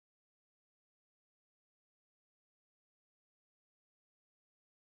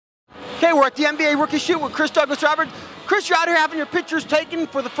Okay, we're at the NBA Rookie Shoot with Chris Douglas Roberts. Chris, you're out here having your pictures taken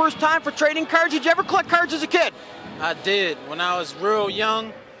for the first time for trading cards. Did you ever collect cards as a kid? I did. When I was real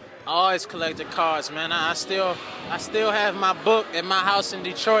young, I always collected cards, man. I still have my book at my house in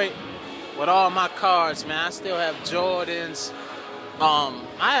Detroit with all my cards, man. I still have Jordans.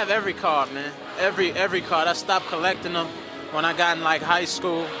 I have every card, man. Every card. I stopped collecting them when I got in like high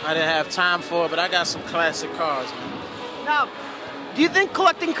school. I didn't have time for it, but I got some classic cards, man. Now, do you think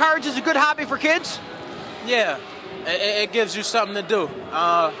collecting cards is a good hobby for kids? Yeah, it gives you something to do.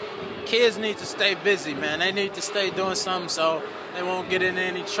 Kids need to stay busy, man. They need to stay doing something so they won't get in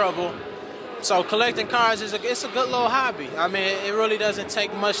any trouble. So collecting cards it's a good little hobby. I mean, it really doesn't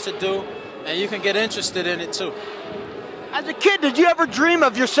take much to do, and you can get interested in it too. As a kid, did you ever dream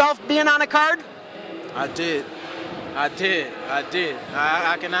of yourself being on a card? I did. I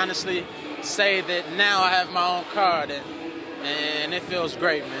can honestly say that now I have my own card, and it feels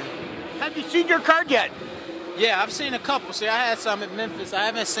great, man. Have you seen your card yet? Yeah, I've seen a couple. See, I had some at Memphis. I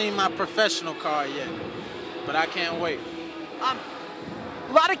haven't seen my professional card yet, but I can't wait.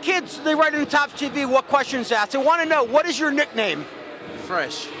 A lot of kids, they write on Topps TV what questions asked. They want to know, what is your nickname?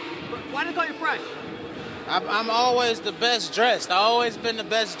 Fresh. Why do they call you Fresh? I'm always the best dressed. I've always been the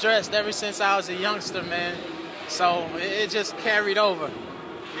best dressed ever since I was a youngster, man. So it just carried over.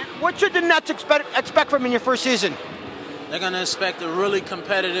 What should the Nets expect from in your first season? They're going to expect a really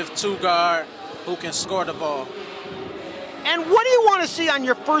competitive two-guard who can score the ball. And what do you want to see on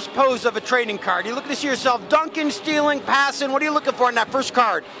your first pose of a trading card? Are you looking to see yourself dunking, stealing, passing? What are you looking for in that first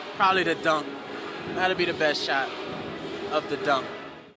card? Probably the dunk. That'll be the best shot of the dunk.